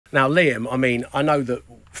Now, Liam, I mean, I know that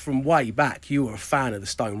from way back you were a fan of the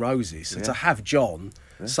Stone Roses, so to have John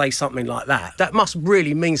say something like that must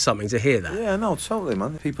really mean something to hear that. Yeah, no, totally,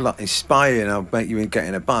 man. People that inspire you and make you get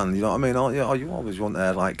in a band, you know what I mean? You always want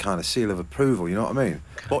their, like, kind of seal of approval, you know what I mean?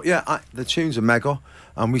 But yeah, the tunes are mega,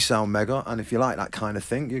 and we sound mega, and if you like that kind of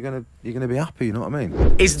thing, you're gonna be happy, you know what I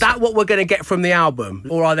mean? Is that what we're gonna get from the album?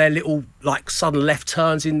 Or are there little, like, sudden left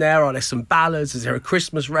turns in there? Are there some ballads? Is there a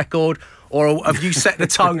Christmas record? Or have you set the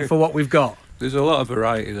tone for what we've got? There's a lot of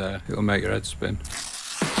variety there. It'll make your head spin.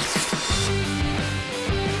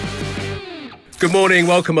 Good morning,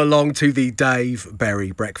 welcome along to the Dave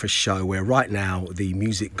Berry Breakfast Show, where right now the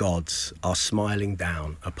music gods are smiling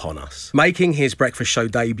down upon us. Making his breakfast show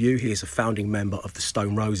debut, he is a founding member of the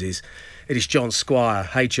Stone Roses. It is John Squire.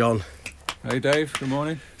 Hey, John. Hey, Dave. Good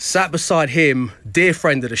morning. Sat beside him, dear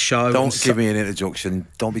friend of the show. Don't give me an introduction.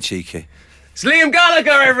 Don't be cheeky. It's Liam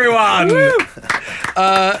Gallagher, everyone!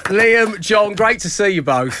 Liam, John, great to see you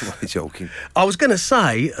both. What are you joking? I was going to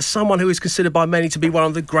say, someone who is considered by many to be one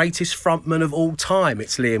of the greatest frontmen of all time,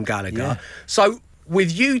 it's Liam Gallagher. Yeah. So,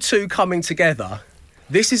 with you two coming together,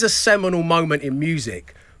 this is a seminal moment in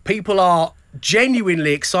music. People are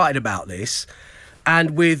genuinely excited about this.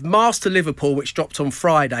 And with Master Liverpool, which dropped on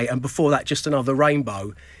Friday, and before that, Just Another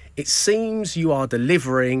Rainbow, it seems you are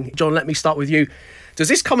delivering. John, let me start with you. Does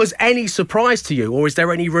this come as any surprise to you, or is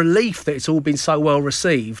there any relief that it's all been so well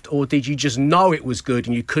received, or did you just know it was good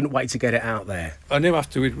and you couldn't wait to get it out there? I knew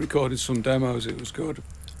after we'd recorded some demos it was good.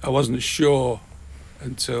 I wasn't sure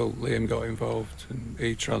until Liam got involved and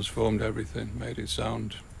he transformed everything, made it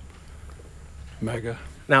sound mega.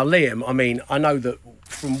 Now, Liam, I mean, I know that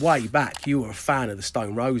from way back you were a fan of the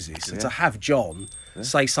Stone Roses, so to have John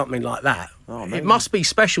say something like that, it must be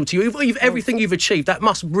special to you. Everything you've achieved, that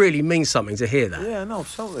must really mean something to hear that. Yeah, no,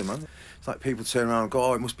 totally, man. It's like people turn around and go,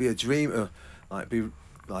 oh, it must be a dream to, like, be,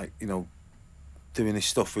 like, you know, doing this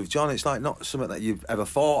stuff with John. It's like not something that you've ever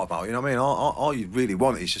thought about, you know what I mean? All you really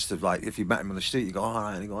want is just to, like, if you met him on the street, you go, all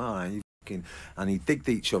right, and you go, all right, and you fucking, and you digged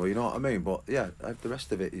each other, you know what I mean? But yeah, the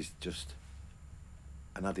rest of it is just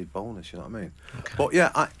an added bonus, you know what I mean? Okay. But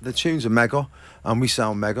yeah, the tunes are mega, and we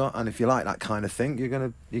sound mega, and if you like that kind of thing, you're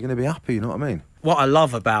gonna be happy, you know what I mean? What I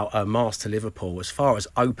love about Master Liverpool, as far as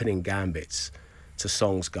opening gambits to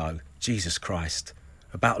songs go, Jesus Christ,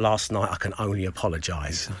 about last night I can only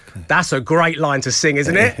apologise. Exactly. That's a great line to sing,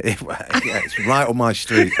 isn't it? Yeah, it's right on my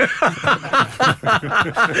street.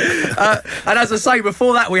 And as I say,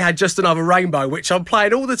 before that we had Just Another Rainbow, which I'm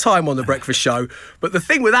playing all the time on The Breakfast Show. But the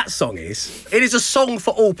thing with that song is, it is a song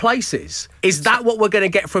for all places. Is that what we're going to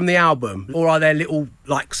get from the album? Or are there little,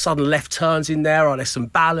 like, sudden left turns in there? Are there some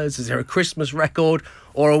ballads? Is there a Christmas record?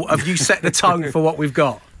 Or have you set the tone for what we've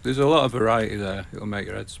got? There's a lot of variety there. It'll make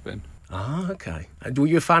your head spin. Ah, okay. And were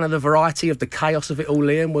you a fan of the variety, of the chaos of it all,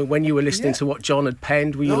 Liam? When you were listening to what John had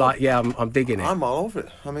penned, were you like, yeah, I'm digging it? I'm all over it.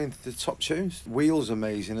 I mean, the top tunes. Wheel's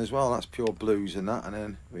amazing as well. That's pure blues and that. And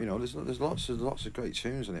then, you know, there's lots of great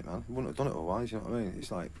tunes in it, man. We wouldn't have done it otherwise, you know what I mean?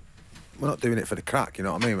 It's like, we're not doing it for the crack, you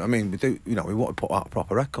know what I mean? I mean, we do, you know, we want to put out a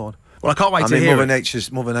proper record. Well, I can't wait to hear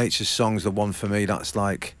Mother Nature's song's the one for me. That's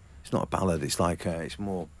like, it's not a ballad. It's like, it's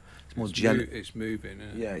more gentle. It's moving.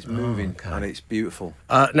 Yeah, it's moving, and it's beautiful.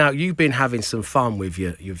 Now, you've been having some fun with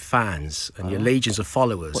your fans and your legions of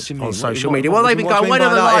followers on social media. Well, they've been going, when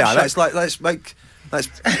are the live shows? Let's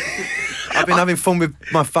I've been having fun with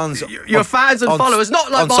my fans. Your fans and followers, not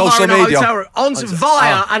like on social media.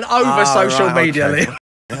 Via and over social media. Okay.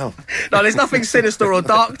 No, there's nothing sinister or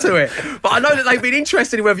dark to it. But I know that they've been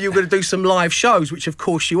interested in whether you're going to do some live shows, which of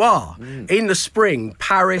course you are. In the spring,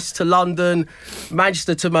 Paris to London,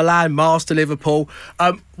 Manchester to Milan, Mars to Liverpool.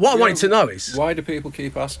 What I wanted to know is, why do people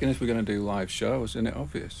keep asking if we're going to do live shows? Isn't it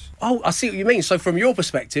obvious? Oh, I see what you mean. So from your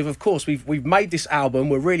perspective, of course, we've made this album.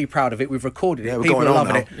 We're really proud of it. We've recorded it. People are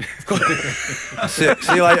loving it.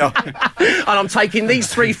 See you later. And I'm taking these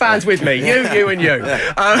three fans with me. You and you.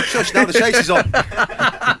 Yeah. Shush, now the chase is on.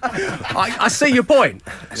 I see your point.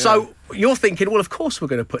 Yeah. So you're thinking, well, of course we're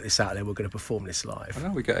going to put this out there. We're going to perform this live. I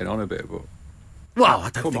know we're getting on a bit, but... Well, I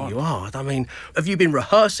don't think you are. I mean, have you been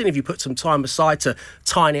rehearsing? Have you put some time aside to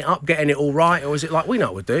tying it up, getting it all right? Or is it like, we know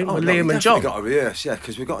what we're doing, with Liam and John? We've got to rehearse, yeah,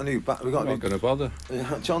 because we've got a new... I'm not going to bother.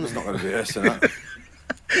 Yeah, John's not going to rehearse that.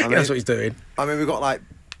 That's what he's doing. I mean, we've got, like,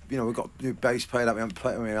 you know, we've got new bass player that we haven't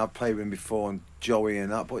played. I mean, I've played with him before, and Joey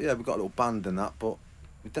and that. But yeah, we've got a little band and that, but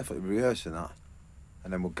we're definitely rehearsing that.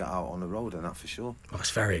 And then we'll get out on the road and that for sure. Oh, it's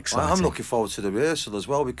very exciting. I'm looking forward to the rehearsal as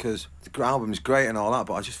well, because the album's great and all that,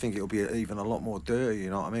 but I just think it'll be even a lot more dirty, you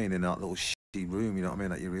know what I mean, in that little room, you know what I mean,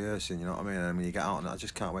 that you're rehearsing, you know what I mean, and when you get out and I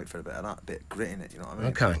just can't wait for a bit of that, bit of grit in it, you know what I mean.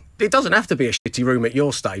 Okay. It doesn't have to be a shitty room at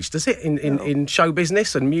your stage, does it, in show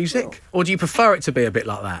business and music? No. Or do you prefer it to be a bit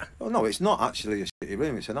like that? Oh no, it's not actually a shitty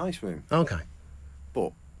room, it's a nice room. Okay.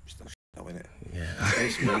 But still shit though, innit? Yeah.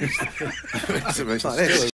 It's like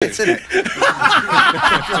this, shit, isn't it? You know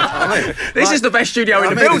what I mean? This is the best studio in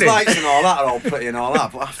the the building. lights and all that are all pretty and all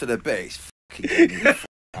that, but after the bit, it's fucking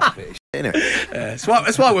pretty shit, innit?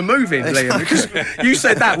 That's why we're moving, Liam, because you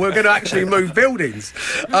said that we're going to actually move buildings.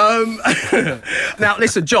 Now,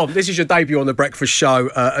 listen, John, this is your debut on The Breakfast Show.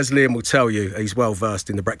 As Liam will tell you, he's well versed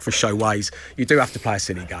in The Breakfast Show ways. You do have to play a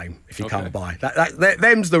silly game if you can't buy.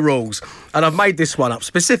 Them's the rules. And I've made this one up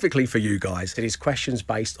specifically for you guys. It is questions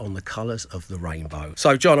based on the colours of the rainbow.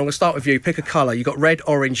 So, John, I'm going to start with you. Pick a colour. You've got red,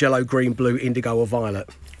 orange, yellow, green, blue, indigo or violet.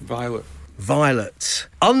 Violet. Violet.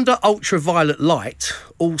 Under ultraviolet light,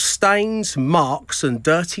 all stains, marks and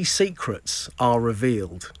dirty secrets are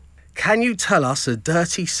revealed. Can you tell us a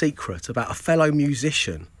dirty secret about a fellow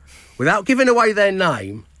musician? Without giving away their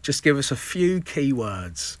name, just give us a few key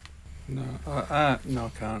words. No, I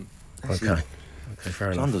can't. Okay, fair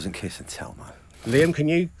enough. John doesn't kiss and tell, man. Liam, can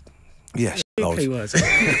you? Yes. Few key words.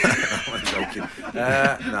 I'm joking.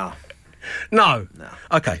 No. No? No.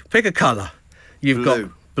 Okay, pick a colour. You've Blue.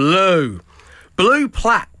 got blue. Blue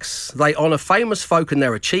plaques, they honour famous folk and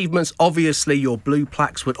their achievements. Obviously, your blue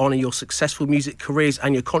plaques would honour your successful music careers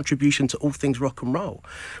and your contribution to all things rock and roll.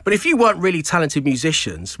 But if you weren't really talented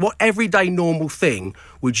musicians, what everyday normal thing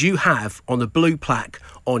would you have on the blue plaque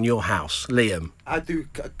on your house, Liam? I do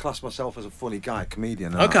class myself as a funny guy,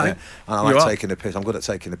 comedian. Okay. And I like taking the piss. I'm good at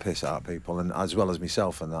taking the piss out of people, and as well as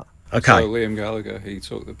myself and that. Okay. So Liam Gallagher, he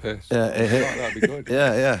took the piss. Yeah, That'd be good.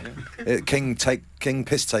 Yeah. King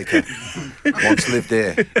piss taker. Once lived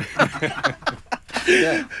here.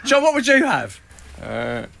 Yeah. John, what would you have?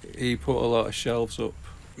 He put a lot of shelves up.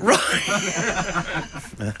 Right.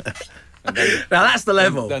 And then, Now that's the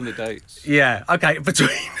level. Then the dates. Yeah, okay, between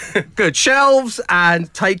good shelves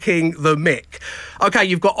and taking the mick. Okay,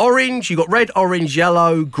 you've got orange, you've got red, orange,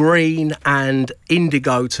 yellow, green and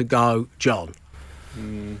indigo to go. John,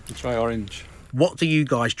 Try orange. what do you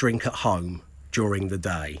guys drink at home during the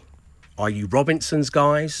day? Are you Robinsons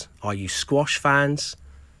guys? Are you squash fans?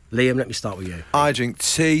 Liam, let me start with you. I drink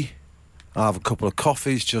tea. I have a couple of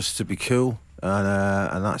coffees just to be cool.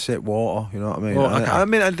 And that's it, water, you know what I mean? Well, okay. I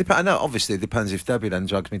mean, I know, obviously, it depends if Debbie then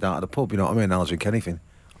drags me down to the pub, you know what I mean? I'll drink anything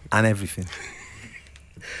and everything.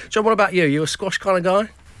 John, what about you? You a squash kind of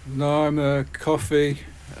guy? No, I'm a coffee,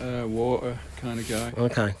 water kind of guy.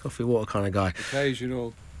 Okay, coffee, water kind of guy.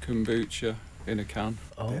 Occasional kombucha in a can.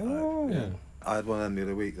 Oh. Yeah. I had one of them the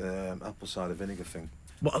other week, the apple cider vinegar thing.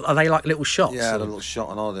 What, are they like little shots? Yeah, I had a or- little shot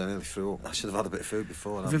on holiday and I nearly threw up. I should have had a bit of food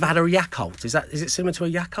before. Have you ever had a Yakult? Is it similar to a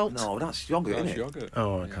Yakult? No, that's yogurt, That's isn't it? yogurt.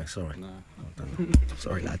 Oh, okay, sorry. No.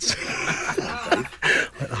 Sorry, lads.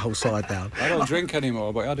 Let the whole side down. I don't drink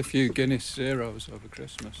anymore, but I had a few Guinness Zeros over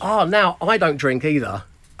Christmas. Oh, now, I don't drink either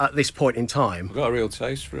at this point in time. I've got a real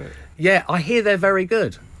taste for it. Yeah, I hear they're very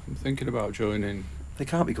good. I'm thinking about joining They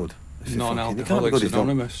can't be good. If you're fucking- they can't be Non-Alcoholics good if you don't-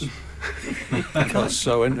 Anonymous. I got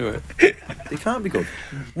so into it. They can't be good.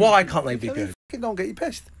 Why can't they be They good? fucking don't get you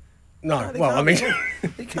pissed. No, They well, I can't be mean...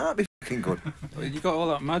 good. They can't be fucking good. You got all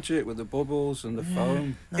that magic with the bubbles and the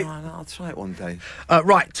foam. No, I'll try it one day.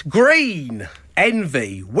 Right, Green,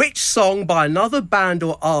 Envy. Which song by another band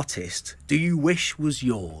or artist do you wish was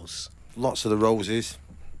yours? Lots of the Roses.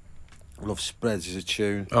 Love Spreads is a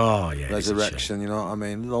tune. Oh, yeah. it's a Resurrection, you know what I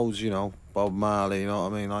mean? Loads, you know. Bob Marley, you know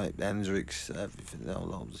what I mean? Like Hendrix, everything, you know,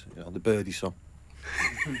 loads. You know, the Birdie song.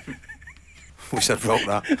 Wish I'd wrote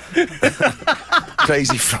that.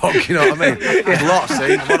 Crazy Frog, you know what I mean? There's lots,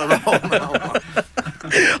 see? I'm on a roll now.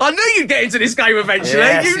 I knew you'd get into this game eventually.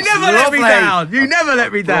 Yes, you it's never let me lovely. down. You never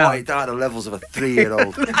let me Brought down. it down to the levels of a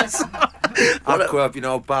 3-year-old. Aqua, you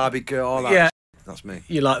know, Barbie Girl, all that. Yeah. That's me.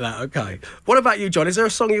 You like that? Okay. What about you, John? Is there a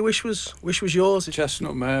song you wish was yours?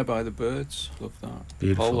 Chestnut Mare by the Birds. Love that.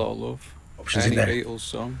 Beautiful. Whole Lot of Love. Options Any in there. Beatles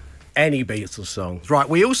song. Any Beatles songs. Right,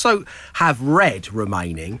 we also have Red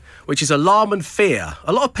remaining, which is alarm and fear.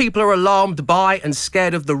 A lot of people are alarmed by and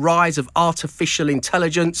scared of the rise of artificial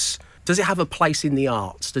intelligence. Does it have a place in the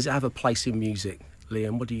arts? Does it have a place in music?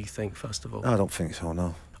 Liam, what do you think, first of all? I don't think so,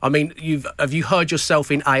 no. I mean, have you heard yourself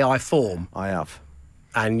in AI form I have.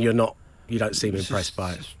 and you don't seem impressed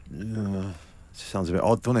by it? It sounds a bit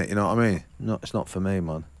odd, doesn't it? You know what I mean? No, it's not for me,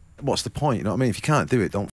 man. What's the point? You know what I mean? If you can't do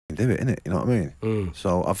it, don't do it, innit? You know what I mean?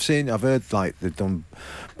 So I've heard like they've done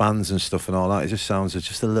bands and stuff and all that. It just sounds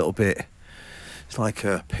just a little bit. It's like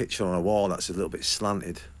a picture on a wall that's a little bit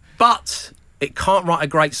slanted. But it can't write a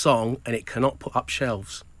great song and it cannot put up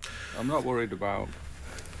shelves. I'm not worried about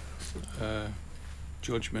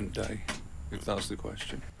Judgment Day, if that's the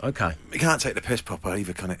question. Okay. You can't take the piss proper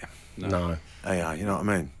either, can it? No. AI, you know what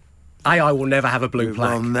I mean? AI will never have a blue We'll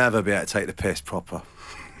plaque. never be able to take the piss proper.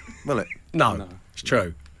 Will it? No, it's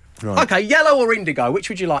true. Right. Okay, yellow or indigo, which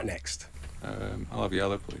would you like next? I'll have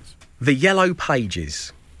yellow, please. The Yellow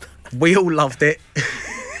Pages. We all loved it.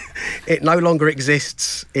 It no longer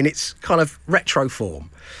exists in its kind of retro form.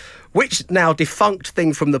 Which now defunct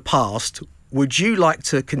thing from the past would you like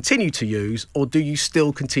to continue to use, or do you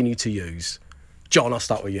still continue to use? John, I'll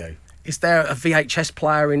start with you. Is there a VHS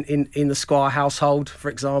player in the Squire household, for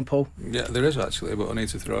example? Yeah, there is actually, but I need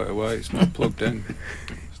to throw it away. It's not plugged in.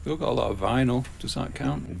 Still got a lot of vinyl. Does that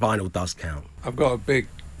count? Vinyl does count. I've got a big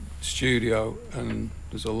studio and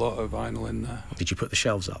there's a lot of vinyl in there. Did you put the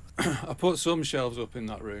shelves up? I put some shelves up in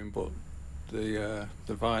that room, but the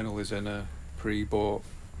vinyl is in a pre-bought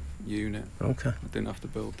unit. Okay. I didn't have to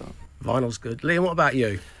build that. Vinyl's good. Liam, what about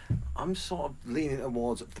you? I'm sort of leaning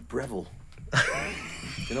towards the Breville.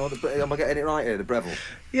 You know, am I getting it right here? The Breville,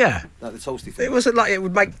 Yeah. like the toasty thing. It wasn't like it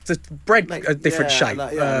would make the bread a different shape.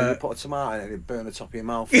 You put a tomato in it, it'd burn the top of your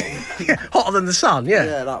mouth. Yeah, hotter than the sun, yeah.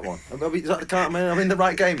 Yeah, that one. Is that the kind I'm in the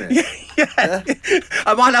right game here? Yeah.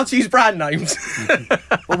 Am I allowed to use brand names?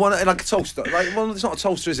 Well, one like a toaster. Like, well, it's not a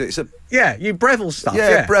toaster, is it? It's a Yeah, you Breville stuff.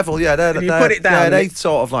 yeah, Breville. Yeah, And you put it down. Yeah, they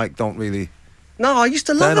sort of like don't really. No, I used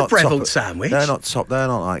to They're love a not Breville top- sandwich. They're not top. They're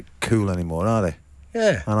not like cool anymore, are they?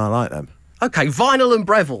 Yeah. And I like them. Okay, vinyl and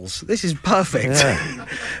Brevilles. This is perfect. Yeah.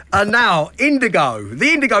 And now, Indigo. The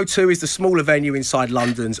Indigo 2 is the smaller venue inside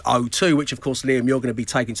London's O2, which, of course, Liam, you're going to be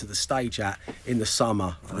taken to the stage at in the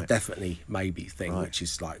summer for the Definitely Maybe thing, which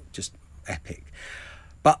is like just epic.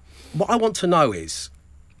 But what I want to know is,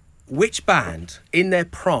 which band in their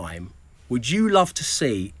prime would you love to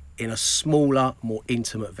see in a smaller, more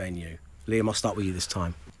intimate venue? Liam, I'll start with you this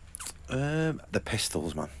time. The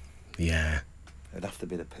Pistols, man. Yeah. It'd have to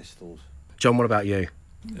be the Pistols. John, what about you?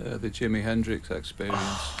 The Jimi Hendrix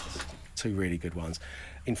Experience. Two really good ones.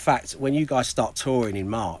 In fact, when you guys start touring in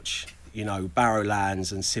March, you know,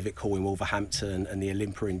 Barrowlands and Civic Hall in Wolverhampton and the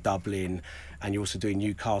Olympia in Dublin, and you're also doing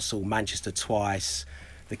Newcastle, Manchester twice,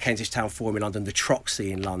 the Kentish Town Forum in London, the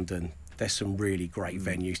Troxy in London. There's some really great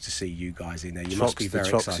venues to see you guys in there. You must be very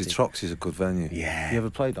excited. Troxy's a good venue. Yeah. You ever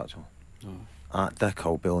played that, John? No. Art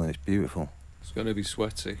Deco building, it's beautiful. It's going to be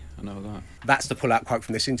sweaty, I know that. That's the pull-out quote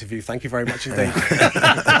from this interview. Thank you very much indeed.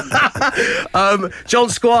 John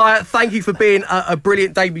Squire, thank you for being a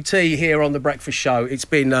brilliant debutee here on The Breakfast Show. It's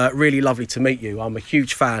been really lovely to meet you. I'm a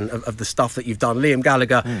huge fan of the stuff that you've done. Liam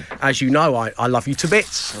Gallagher, as you know, I love you to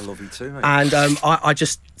bits. I love you too, mate. And I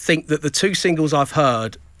just think that the two singles I've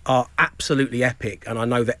heard are absolutely epic, and I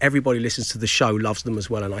know that everybody listens to the show loves them as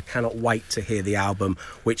well, and I cannot wait to hear the album,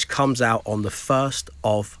 which comes out on the 1st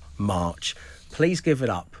of March. Please give it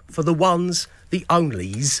up for the ones, the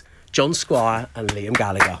onlys, John Squire and Liam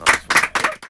Gallagher.